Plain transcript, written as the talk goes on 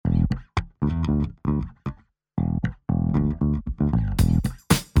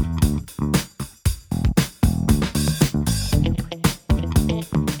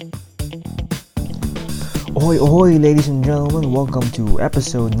Ahoy, ahoy, ladies and gentlemen. Welcome to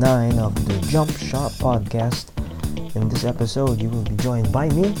episode 9 of the Jump Shot Podcast. In this episode, you will be joined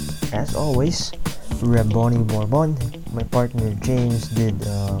by me, as always, Rabboni. My partner James did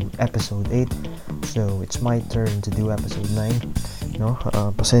episode 8, so it's my turn to do episode 9. No,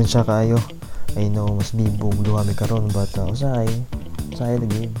 pasensya kayo. I know mas bibog duhami karon, but usay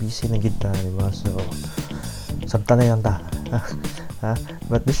lagi busy na gid ta, diba? So sabta na yan ta.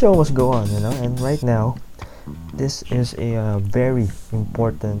 But the show must go on, and right now this is a very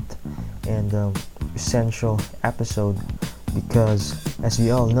important and essential episode because, as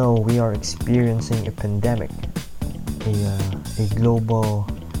we all know, we are experiencing a pandemic, a global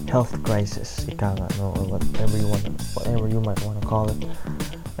health crisis, or whatever you might want to call it.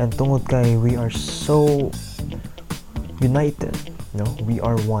 And tungod kay we are so united, we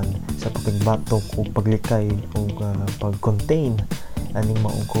are one sa pagbatok o paglikay o pag-contain aning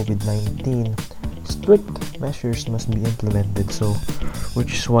maong COVID-19. Strict measures must be implemented, so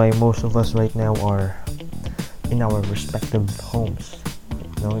which is why most of us right now are in our respective homes,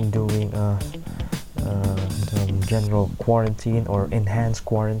 doing the general quarantine or enhanced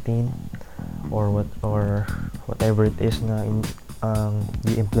quarantine or whatever it is na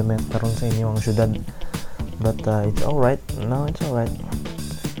i-implement karon sa inyong syudad. But it's alright. It's alright.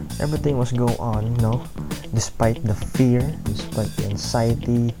 Everything must go on, despite the fear, despite the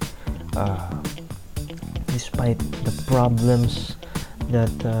anxiety, despite the problems that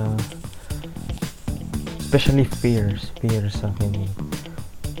especially fears sa akin,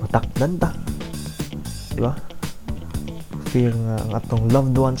 matakdan ta, diba? Fear nga ang atong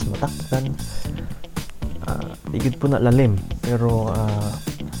loved ones matakdan, igid po na lalim, pero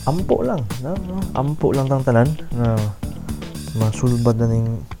ampo lang tang tanan na masulbad na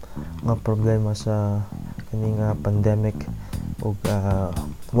ning mga problema sa kaning pandemic ug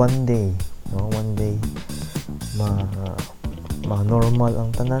one day ma-normal ang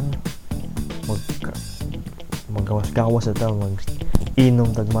tanan, maggawas-gawas ata,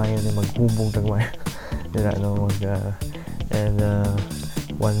 mag-inom tagmayo, maghubog tagmayo, and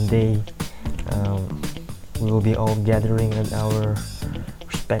one day we will be all gathering at our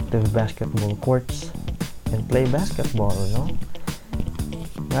respective basketball courts and play basketball,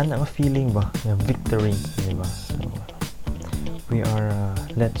 nga na feeling ba na victory, diba? So we are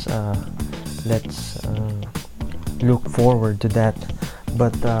let's look forward to that.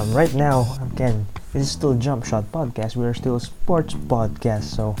 But right now, again, this is still Jump Shot Podcast. We are still a sports podcast,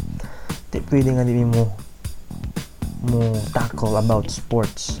 so di pwede nga di mo tackle about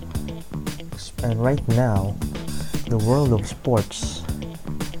sports. And right now, the world of sports,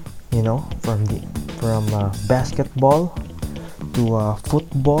 from basketball to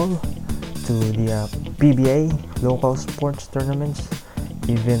football to the PBA, local sports tournaments,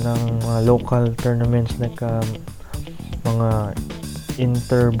 even ang local tournaments like mga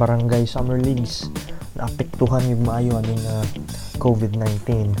inter-barangay summer leagues na apektuhan yung maayo aning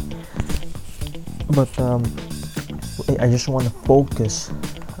COVID-19. But I just want to focus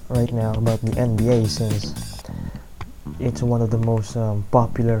right now about the NBA, since it's one of the most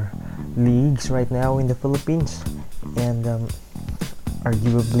popular leagues right now in the Philippines and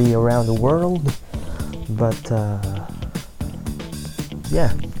arguably around the world. But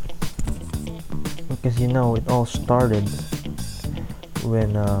yeah, because it all started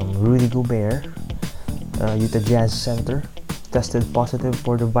when Rudy Gobert, Utah Jazz center, tested positive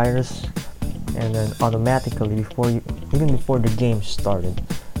for the virus, and then automatically even before the game started,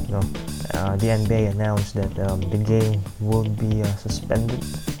 the NBA announced that the game would be suspended,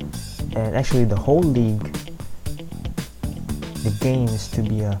 and actually the whole league, the game is to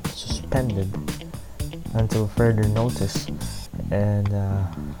be suspended until further notice. And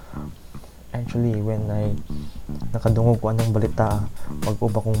actually, when I nakadungog ko anong balita,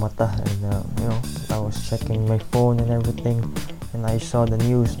 mag-uba kong mata, and I was checking my phone and everything, and I saw the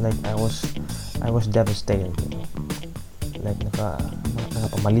news, like I was devastated, like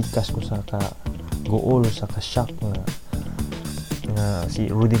nakapamalikas ko sa ka-goal, sa ka-shock na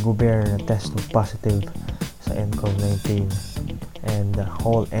si Rudy Gobert na test positive sa COVID-19, and the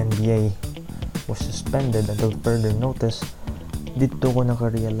whole NBA was suspended until further notice. Dito ko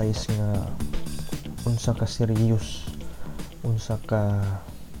naka-realize nga unsa ka serious, unsa ka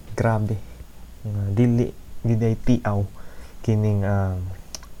grabe nga dili tiaw kining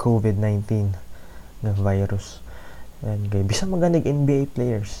COVID-19 na virus. And kay bisan maganig NBA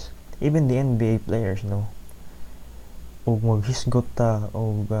players, even the NBA players, ug maghisgot ta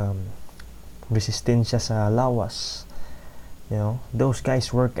og resistensya sa lawas. Those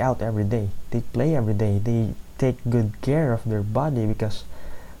guys work out every day, they play every day, they take good care of their body because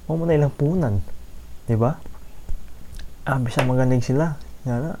mo na ilang punan, 'di ba? bisa magaling sila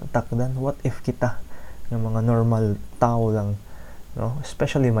nga na takdan. What if kita ng mga normal tao lang, no,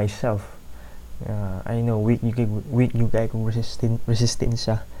 especially myself, I know weak yung kay kong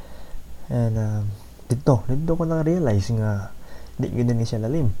resistensya, and dito ko na realize nga di gud ni siya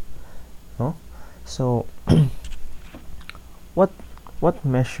lalim, no. So what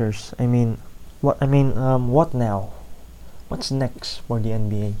measures, what now, what's next for the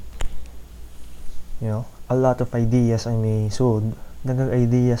NBA? You know, a lot of ideas nagag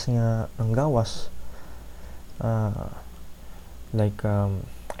ideas nga ang gawas, like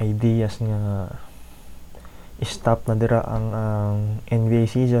ideas nga stop na dira ang NBA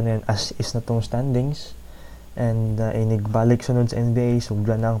season and as is na tong standings, and inigbalik sunod sa NBA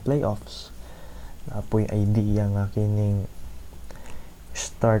sugda na ang playoffs. Apoy idea nga kining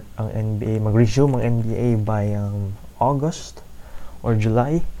start ang NBA, mag-resume ang NBA by August or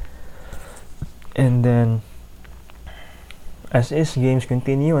July, and then as is, games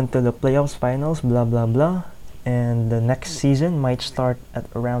continue until the playoffs, finals, blah blah blah, and the next season might start at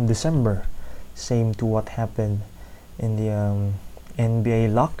around December, same to what happened in the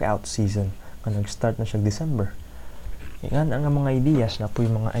NBA lockout season kung nag-start na siya December. Yan ang mga ideas na po,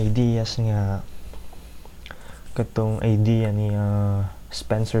 yung mga ideas nga katong idea ni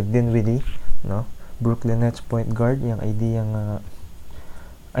Spencer Dinwiddie, no, Brooklyn Nets point guard, yung idea nga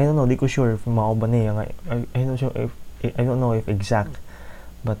I don't know, di ko sure if mao ba niya nga I don't know if exact,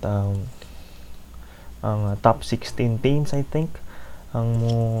 but ang top 16 teams, I think, ang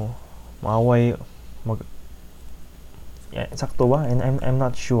maaway sakto ba? And I'm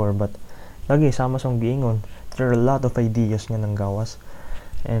not sure, but lagi sama song giingon, there are a lot of ideas nga nang gawas,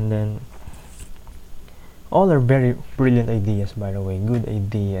 and then all are very brilliant ideas, by the way, good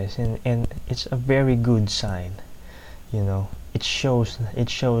ideas, and it's a very good sign, you know. It shows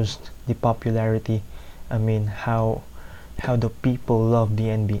the popularity, how the people love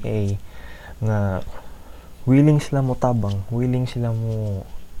the NBA, nga willing sila mo tabang, willing sila mo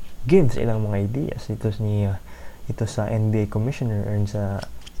give sa ilang mga ideas ito sa NBA commissioner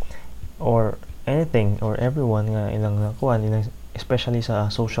or anything or everyone nga ilang nakuan, especially sa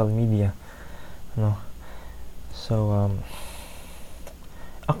social media, no. So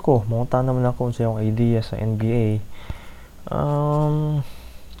ako monta naman ako sa yung idea sa NBA.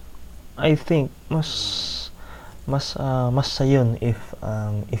 I think mas sayon if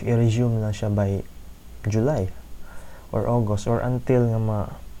i-resume na siya by July or August, or until nga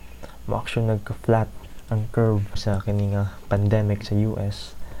ma-action nagka-flat ang curve sa kining pandemic sa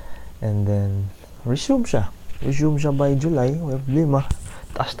US, and then resume siya by July. Well, lima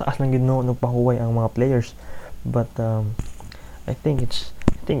taas lang gid no nagpahuway ang mga players, but I think it's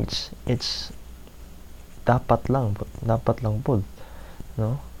dapat lang pod,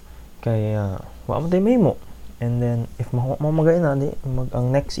 no, kaya wa man tay mahimo. And then if mamagay na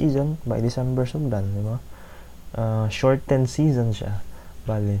ang next season by December sugdan, di ba? Shortened season siya,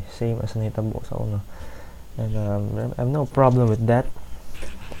 bali same as nahitabo sa una, and I have no problem with that.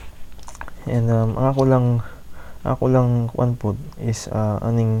 And ako lang one pod is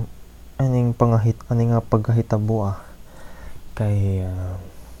aning pagkahitabo kay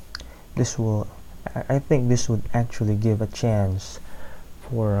I think this would actually give a chance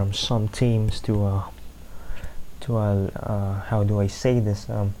for some teams to how do I say this,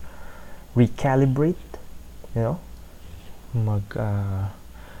 recalibrate, you know,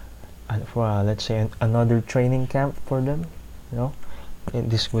 for let's say another training camp for them, you know.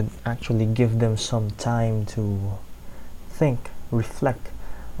 This would actually give them some time to think, reflect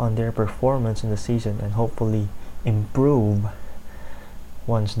on their performance in the season, and hopefully improve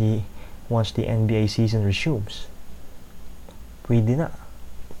once the NBA season resumes. Pwede na,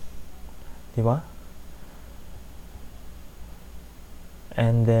 diba?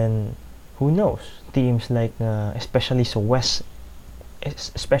 And then who knows, teams like especially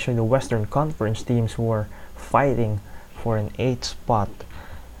the Western Conference teams who are fighting for an 8th spot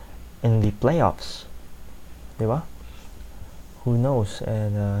in the playoffs, diba? Who knows?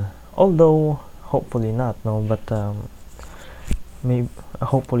 And although hopefully not, no, but maybe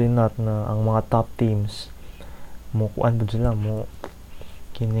hopefully not na ang mga top teams mo kuan pud sila mo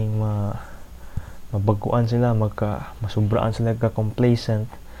kining mabaguan sila, masubraan sila ka complacent,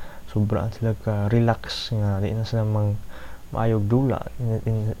 subraan sila ka relax nga di na sila maayog dula,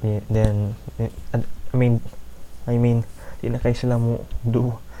 then I mean di na kay sila mo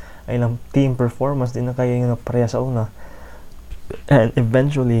do ay lang team performance, di na kay nga pareha sa una, and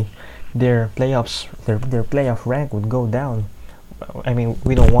eventually their playoff rank would go down. I mean,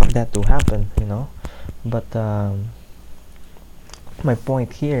 we don't want that to happen, you know, but my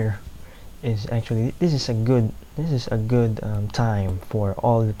point here is actually this is a good this is a good time for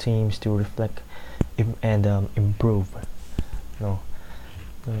all the teams to reflect and improve, no.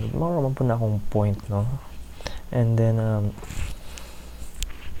 Maraman po na akong point, no. And then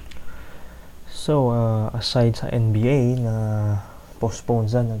aside sa NBA na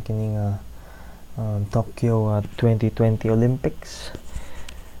postponed sa kining Tokyo 2020 Olympics,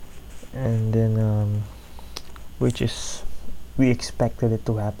 and then which is we expected it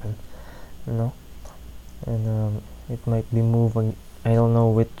to happen, you know. And it might be moved, I don't know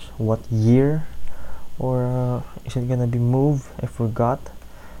what year, or is it gonna be moved? I forgot.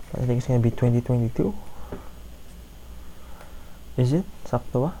 I think it's gonna be 2022. Is it?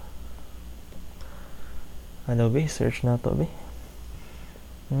 Sakto ba? Ano ba? Search na to ba?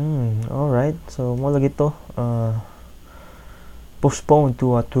 Alright. So mo lagi to postponed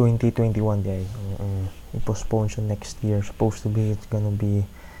to 2021 guys. I-postpone siya next year. Supposed to be it's gonna be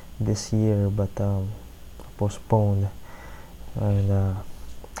this year, but postponed. And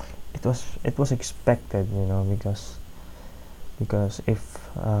it was expected, you know, because if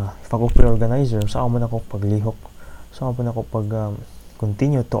ako pre-organizer, saan man ako paglihok, saan man ako pag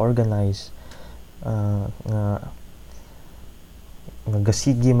continue to organize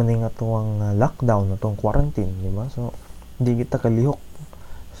gasigi man nga atong lockdown, atong quarantine, di ba? So hindi kita kalihok.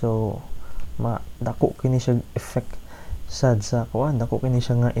 So dako kini siya effect sad sa kuan, dako kini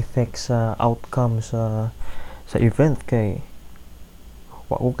siya nga effect sa outcome sa event kay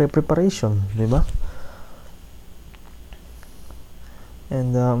wa ko kay preparation, di ba?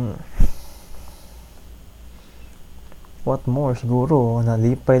 And what more, siguro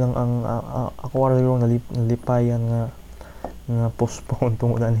nalipay lang ang ako yung nalipayan nga postpone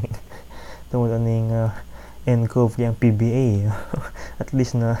tungod aning NCOV yang PBA. at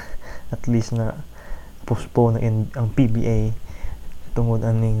least na postpone ang PBA tungod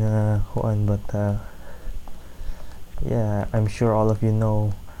aning kuan, but yeah, I'm sure all of you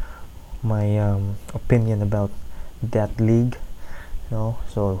know my opinion about that league, no?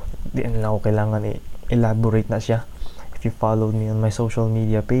 So di na ako kailangan elaborate na siya. If you followed me on my social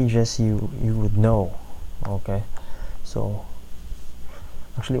media pages, you would know. Okay, so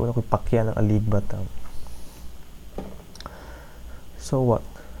actually wala ko pakya ng league, but so what,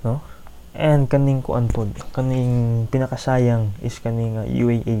 no? And kaning kuan pod, kaning pinakasayang is kaning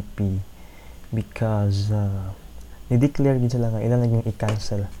UAAP, because ni-declare din sila nga ilan naging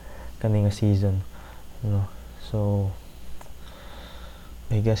i-cancel kaning season, no? So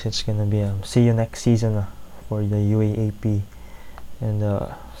I guess it's gonna be see you next season for the UAAP. And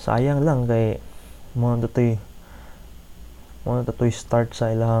sayang lang kay mo na to'y start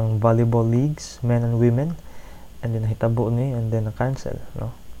sa ilang volleyball leagues, men and women, and then hitabo ni and then na-cancel,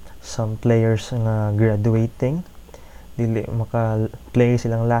 no? Some players nga graduating, dili maka-play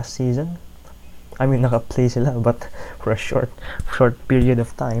silang last season. I mean, naka-play sila but for a short period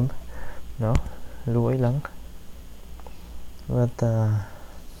of time, no? Luoy lang. But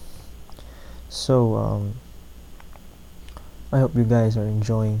I hope you guys are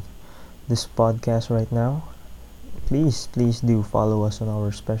enjoying this podcast right now. Please do follow us on our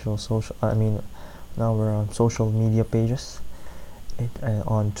social media pages,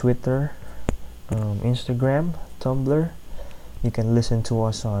 on Twitter, Instagram, Tumblr. You can listen to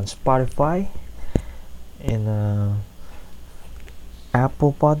us on Spotify, in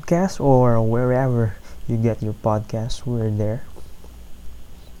Apple Podcasts, or wherever you get your podcasts. We're there.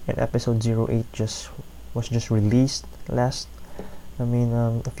 And episode 08 was just released a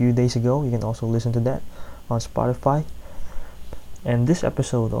few days ago. You can also listen to that on Spotify, and this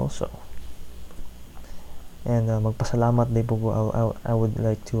episode also. And magpasalamat din po I would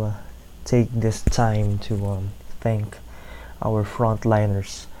like to take this time to thank our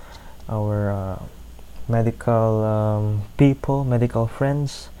frontliners, our medical people, medical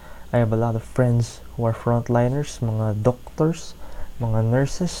friends. I have a lot of friends who are frontliners, mga doctors, mga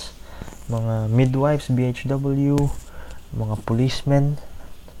nurses, mga midwives, BHW, mga policemen,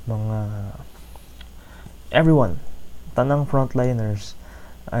 mga everyone, tanang frontliners.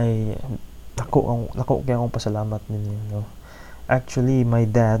 Ay ako kaya akong pasalamat ninyo, no? Actually, my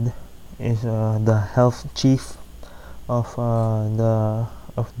dad is the health chief of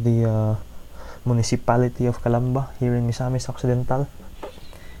the municipality of Calamba here in Misamis Occidental.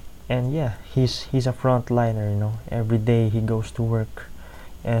 And yeah, he's a frontliner, you know. Every day he goes to work,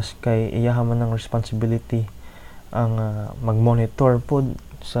 as kay iyaha man ng responsibility ang mag-monitor po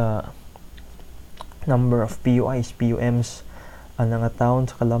sa number of PUIs, PUMs anang taon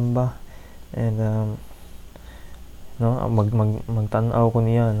sa Calamba. And magtanaw ko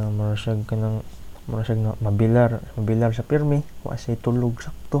niya na marasag na mabilar sa pirmi, wa say tulog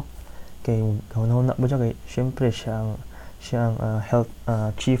sakto, kay hunahuna ba siya kay syempre siya ang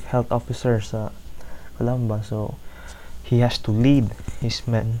chief health officer sa Calamba, so he has to lead his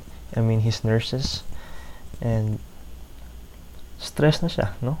his nurses, and stress na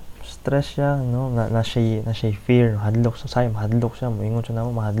siya, no? Stress siya, no? Na siya fear, mahadlok siya, moingon siya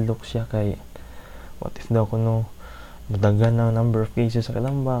namo, mahadlok siya kay what if daw kuno madagan na number of cases sa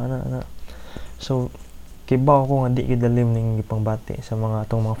Calamba na. So kibaw ko nga di gidalim ning gipangbati sa mga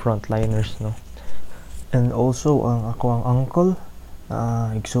atong mga frontliners, no? And also ang ako ang uncle,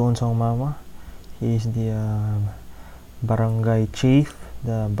 igsoon sa akong mama, he is the barangay chief,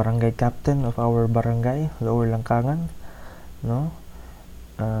 the barangay captain of our barangay, Lower Langkangan, no?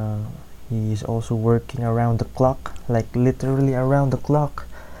 He is also working around the clock, like literally around the clock,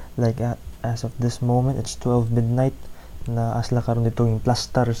 like as of this moment it's 12 midnight na asla karon dito yung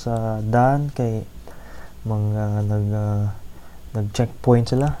plaster sa daan kay mga nag checkpoint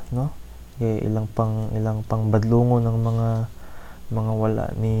sila, no? Kay ilang pang badlungon ng mga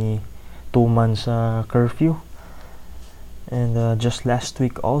wala ni 2 months curfew. And just last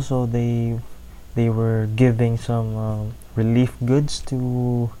week also they were giving some relief goods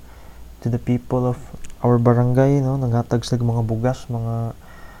to the people of our barangay, no? Naghatag sila mga bugas,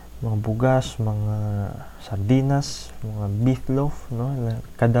 mga sardinas, mga beef loaf, no?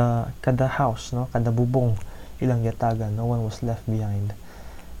 Kada house, no? Kada bubong ilang yatagan, no one was left behind.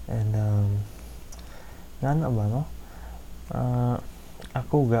 And ngana ba, no?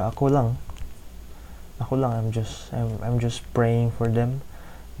 Ako lang I'm just praying for them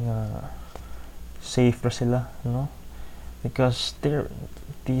na safe ra sila, no? Because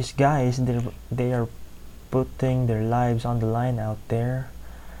these guys they are putting their lives on the line out there,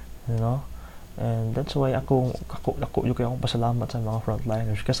 you know? And that's why ako yung kaya akong pasalamat sa mga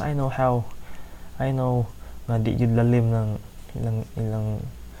frontliners, because I know nga di yun lalim ng ilang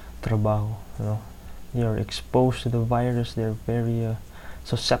trabaho, you know? They are exposed to the virus, they're very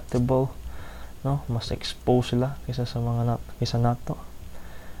susceptible, no? Mas exposed sila kaysa nato.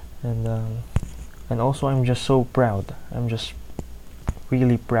 And also I'm just so proud. I'm just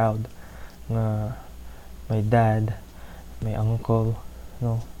really proud na my dad, my uncle,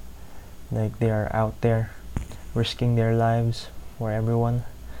 no, like they are out there risking their lives for everyone.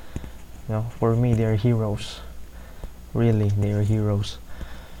 You know, for me they are heroes. Really, they are heroes.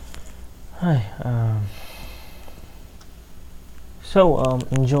 So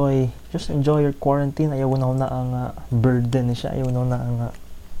enjoy your quarantine. Ayaw na ang burden siya. Ayaw na ang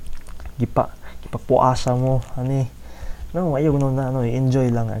gipapuasa mo ani. No, ayaw na enjoy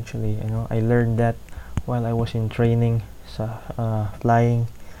lang actually. You know, I learned that while I was in training sa flying.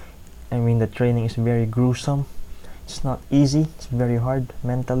 I mean, the training is very gruesome. It's not easy. It's very hard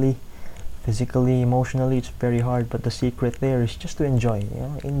mentally, physically, emotionally. It's very hard, but the secret there is just to enjoy. You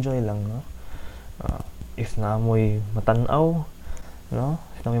know, enjoy lang, no? If na mo'y matanaw, no?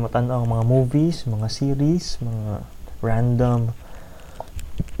 If na mo'y matanaw mga movies, mga series, mga random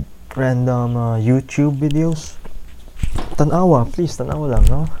YouTube videos, please tanawa lang,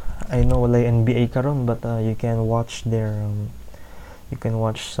 no? I know walay NBA karon, but you can watch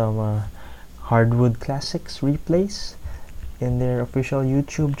some hardwood classics replays in their official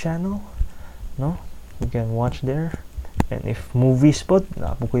YouTube channel, no? You can watch there. And if movies pod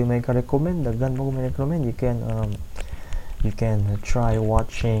napo ko may ka-recommend, daghan mo ko may recommend, you can try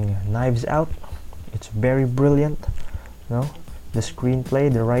watching Knives Out. It's very brilliant, no? The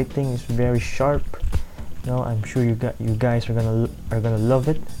screenplay, the writing is very sharp. No, I'm sure you guys are gonna love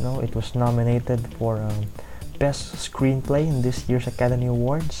it. No, it was nominated for best screenplay in this year's Academy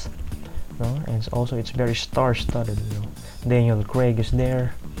Awards. No, and it's very star-studded. You know, Daniel Craig is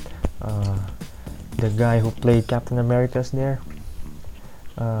there. The guy who played Captain America is there.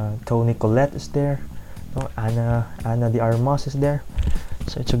 Toni Collette is there. No, Ana de Armas is there.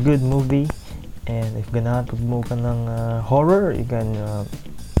 So it's a good movie. And if ganahan mo ka ng horror, you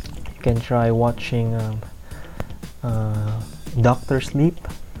can try watching Doctor Sleep,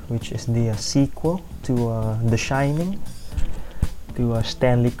 which is the sequel to The Shining, to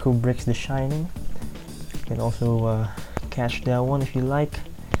Stanley Kubrick's The Shining. You can also catch that one if you like.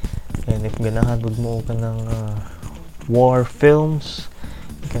 And if ganahan mo ka ng war films,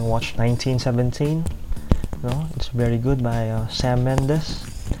 you can watch 1917. No, it's very good by Sam Mendes.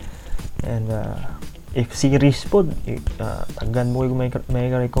 And if series po, tagan mo yung may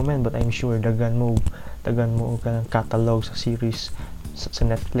recommend, but I'm sure tagan mo ka ng catalog sa series sa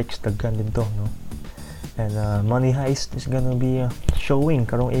Netflix, tagan din to, no? And Money Heist is gonna be showing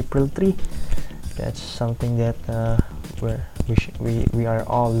karong April 3. That's something that we are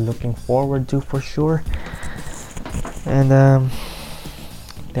all looking forward to for sure. And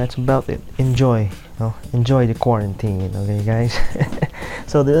that's about it. Enjoy, no? Enjoy the quarantine, okay, guys?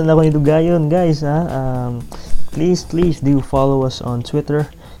 So, dito na ako nito gayon, guys, ha? Please do follow us on Twitter,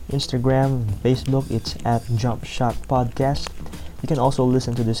 Instagram, Facebook. It's at Jump Shot Podcast. You can also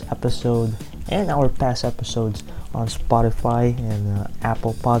listen to this episode and our past episodes on Spotify and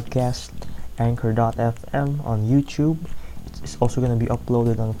Apple Podcast, Anchor.fm, on YouTube. It's also going to be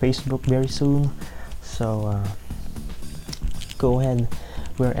uploaded on Facebook very soon. So go ahead,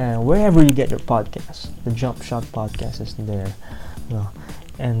 wherever you get your podcast. The Jump Shot Podcast is there.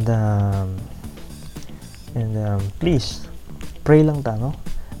 And please pray lang ta, no?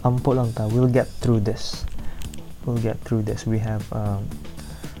 Ampo lang ta. We'll get through this. We have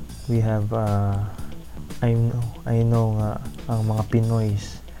I know ang mga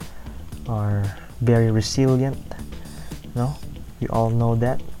Pinoys are very resilient, no? You all know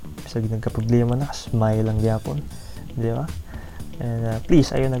that. Sa nagka-problema na, smile lang gyapon, di ba? And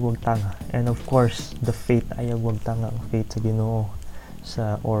please, ayaw nagwag tanga. And of course, the faith, ayaw wag tanga ang faith sa Ginoo,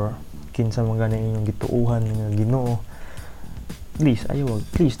 or kinsa man gani inyong gituuhan nga Ginoo.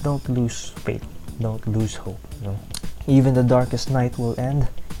 Please don't lose faith, don't lose hope, no? Even the darkest night will end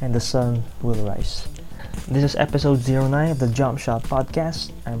and the sun will rise. This is episode 09 of the Jump Shot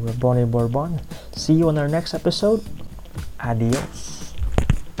Podcast. I'm Rabboni. See you on our next episode. Adios.